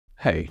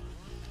Hey,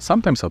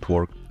 sometimes at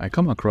work I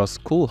come across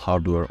cool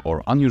hardware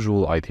or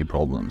unusual IT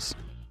problems,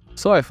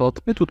 so I thought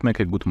it would make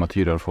a good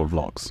material for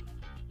vlogs.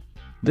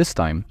 This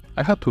time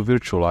I had to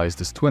virtualize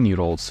this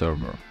 20-year-old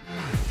server.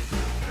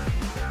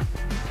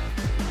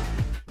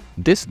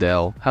 This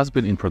Dell has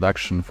been in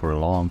production for a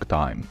long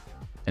time,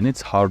 and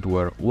its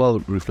hardware well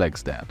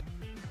reflects that.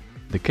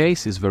 The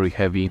case is very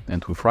heavy,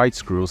 and with right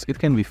screws it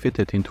can be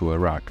fitted into a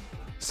rack.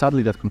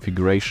 Sadly, that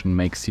configuration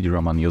makes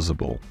CD-ROM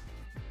unusable.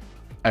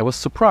 I was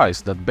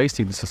surprised that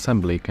basic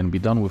disassembly can be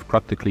done with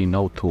practically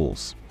no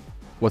tools.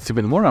 What's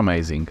even more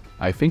amazing,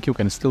 I think you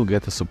can still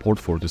get a support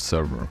for this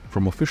server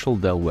from official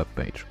Dell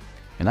webpage,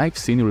 and I've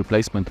seen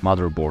replacement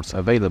motherboards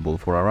available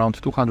for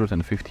around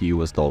 $250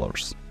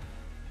 US.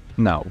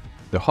 Now,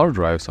 the hard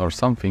drives are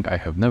something I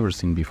have never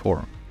seen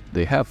before.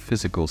 They have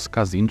physical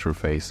SCSI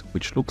interface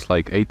which looks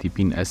like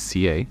 80-pin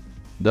SCA,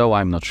 though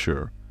I'm not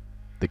sure.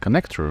 The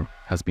connector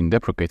has been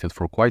deprecated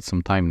for quite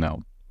some time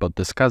now, but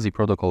the SCSI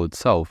protocol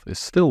itself is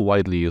still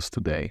widely used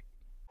today.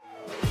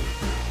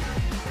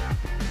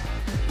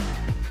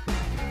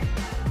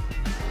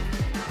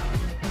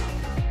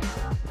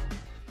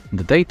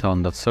 The data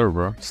on that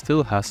server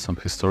still has some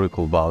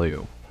historical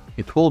value.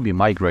 It will be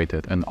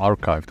migrated and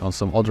archived on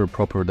some other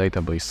proper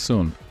database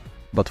soon,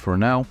 but for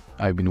now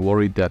I've been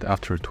worried that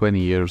after 20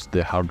 years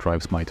the hard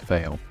drives might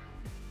fail.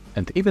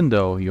 And even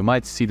though you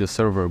might see the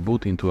server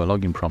boot into a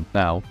login prompt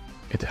now,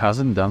 it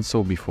hasn't done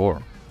so before.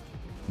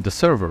 The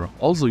server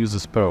also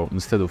uses Perl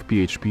instead of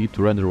PHP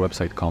to render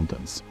website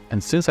contents,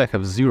 and since I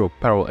have zero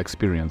Perl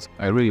experience,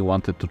 I really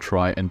wanted to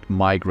try and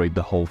migrate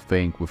the whole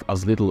thing with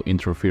as little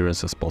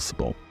interference as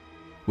possible.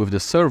 With the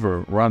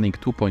server running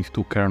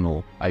 2.2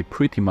 kernel, I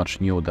pretty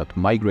much knew that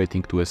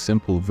migrating to a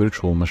simple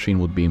virtual machine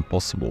would be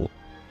impossible,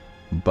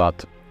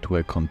 but to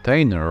a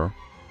container...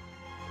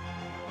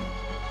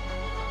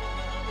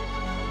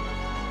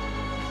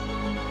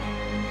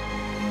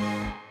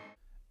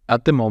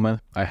 At the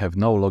moment, I have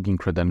no login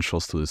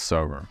credentials to this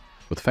server,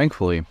 but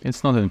thankfully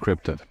it's not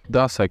encrypted,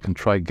 thus I can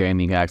try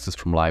gaining access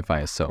from Live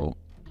ISO.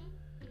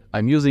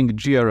 I'm using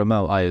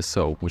GRML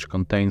ISO, which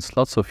contains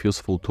lots of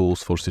useful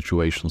tools for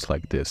situations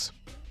like this.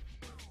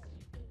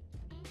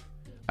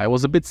 I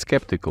was a bit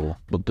skeptical,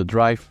 but the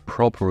drive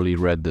properly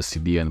read the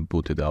CD and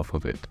booted off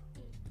of it.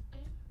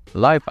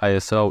 Live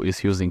ISO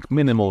is using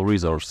minimal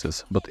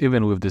resources, but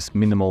even with this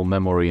minimal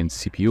memory and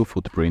CPU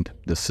footprint,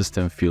 the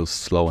system feels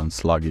slow and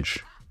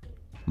sluggish.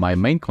 My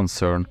main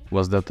concern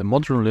was that the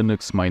modern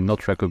Linux might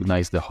not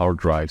recognize the hard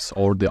drives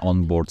or the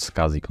onboard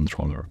SCSI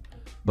controller,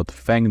 but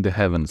thank the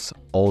heavens,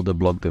 all the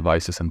block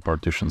devices and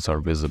partitions are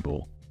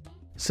visible.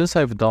 Since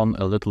I've done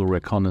a little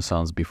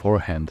reconnaissance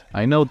beforehand,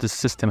 I know this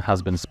system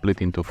has been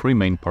split into three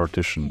main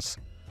partitions: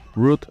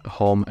 root,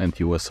 home and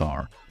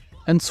USR,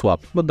 and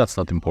swap, but that's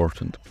not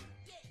important.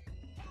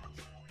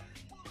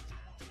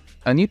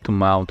 I need to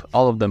mount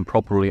all of them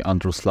properly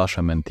under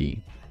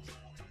 /mnt.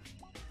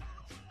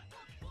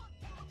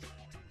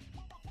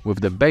 With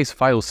the base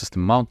file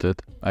system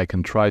mounted, I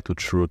can try to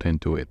chroot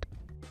into it.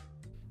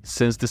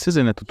 Since this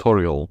isn't a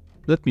tutorial,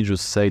 let me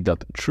just say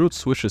that chroot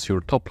switches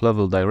your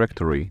top-level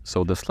directory,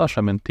 so the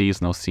 /mnt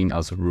is now seen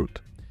as root.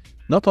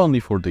 Not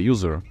only for the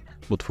user,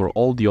 but for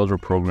all the other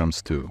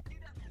programs too.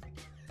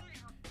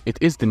 It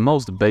is the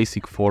most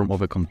basic form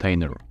of a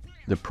container.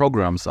 The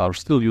programs are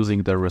still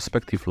using their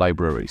respective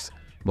libraries,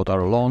 but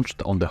are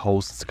launched on the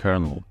host's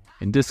kernel,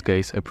 in this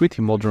case a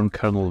pretty modern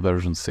kernel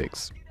version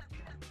 6.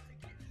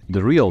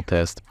 The real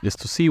test is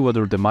to see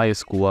whether the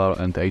MySQL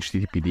and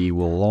HTTPD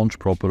will launch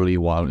properly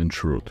while in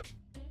chroot.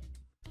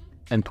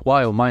 And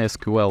while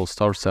MySQL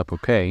starts up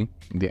OK,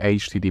 the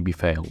HTTP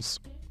fails.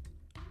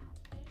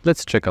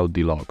 Let's check out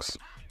the logs.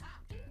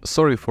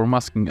 Sorry for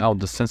masking out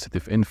the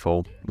sensitive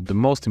info, but the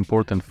most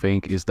important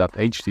thing is that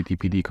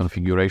HTTPD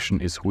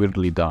configuration is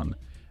weirdly done,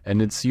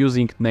 and it's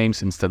using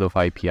names instead of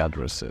IP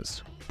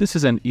addresses. This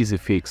is an easy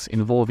fix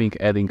involving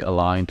adding a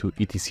line to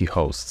etc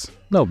hosts.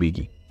 No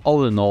biggie.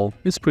 All in all,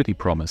 it's pretty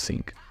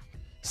promising.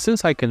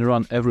 Since I can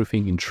run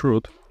everything in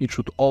chroot, it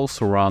should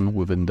also run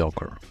within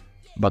Docker.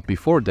 But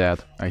before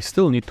that, I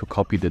still need to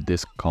copy the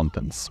disk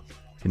contents.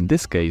 In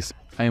this case,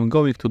 I am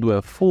going to do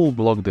a full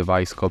block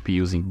device copy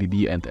using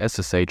DD and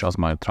SSH as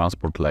my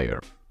transport layer.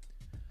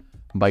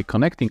 By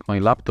connecting my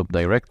laptop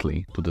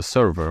directly to the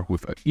server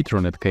with an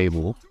Ethernet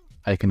cable,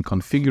 I can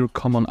configure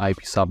common IP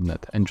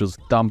subnet and just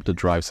dump the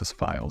drives as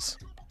files.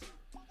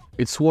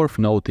 It's worth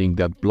noting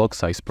that block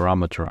size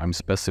parameter I'm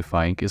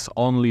specifying is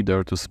only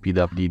there to speed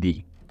up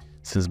DD,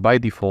 since by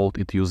default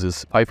it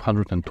uses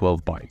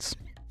 512 bytes.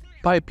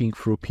 Piping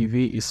through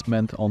PV is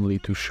meant only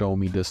to show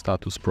me the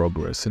status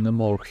progress in a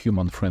more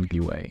human-friendly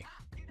way.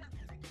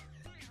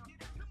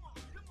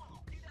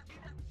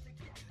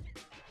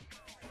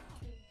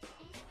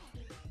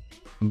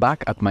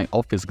 Back at my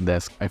office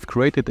desk, I've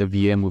created a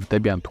VM with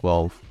Debian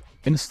 12,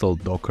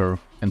 installed Docker,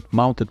 and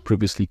mounted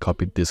previously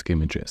copied disk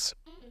images.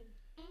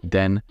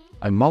 Then,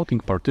 I'm mounting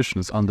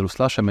partitions under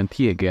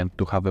 /mnt again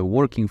to have a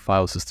working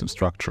file system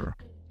structure.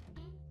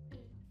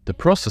 The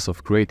process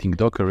of creating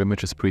Docker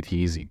image is pretty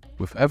easy.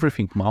 With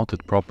everything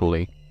mounted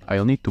properly,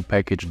 I'll need to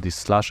package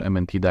this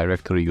 /mnt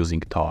directory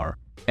using tar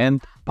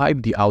and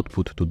pipe the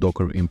output to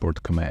docker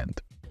import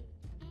command.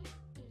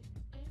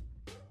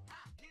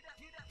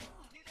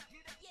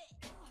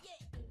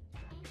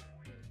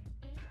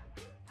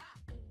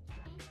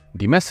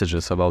 The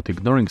messages about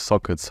ignoring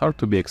sockets are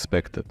to be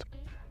expected.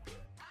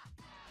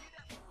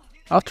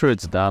 After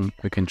it's done,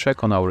 we can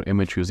check on our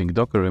image using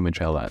docker image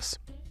ls.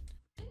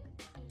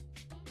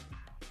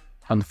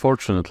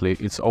 Unfortunately,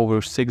 it's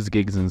over 6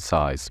 gigs in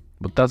size,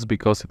 but that's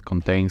because it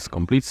contains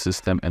complete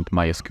system and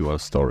MySQL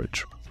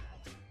storage.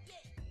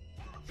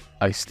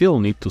 I still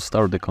need to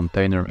start the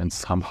container and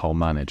somehow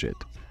manage it.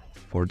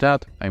 For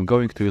that, I'm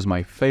going to use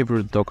my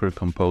favorite Docker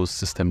Compose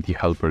systemd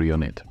helper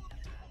unit.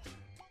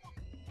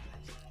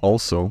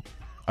 Also,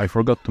 I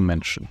forgot to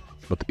mention,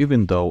 but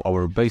even though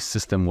our base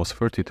system was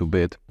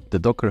 32-bit, the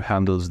Docker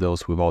handles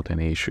those without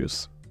any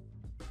issues.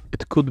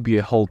 It could be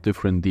a whole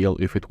different deal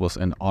if it was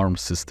an ARM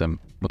system,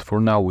 but for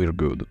now we're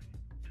good.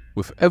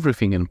 With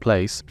everything in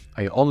place,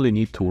 I only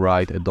need to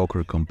write a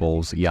Docker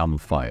Compose YAML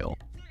file.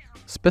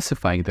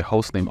 Specifying the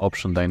hostname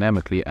option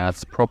dynamically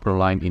adds proper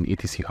line in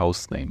etc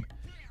hostname.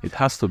 It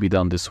has to be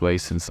done this way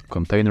since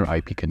container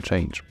IP can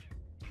change.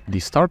 The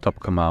startup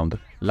command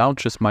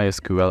launches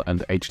MySQL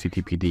and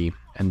HTTPD,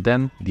 and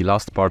then the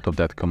last part of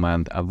that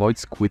command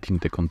avoids quitting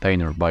the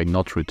container by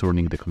not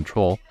returning the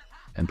control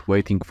and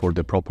waiting for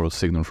the proper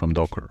signal from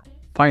Docker.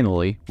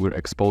 Finally, we're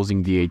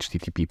exposing the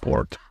HTTP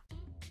port.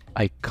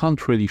 I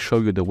can't really show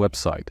you the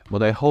website,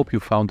 but I hope you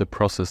found the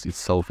process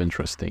itself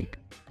interesting.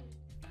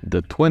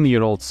 The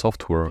 20-year-old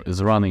software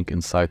is running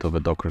inside of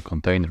a Docker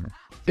container.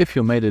 If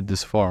you made it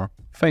this far,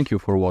 thank you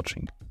for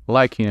watching.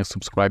 Liking and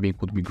subscribing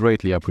would be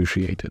greatly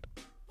appreciated.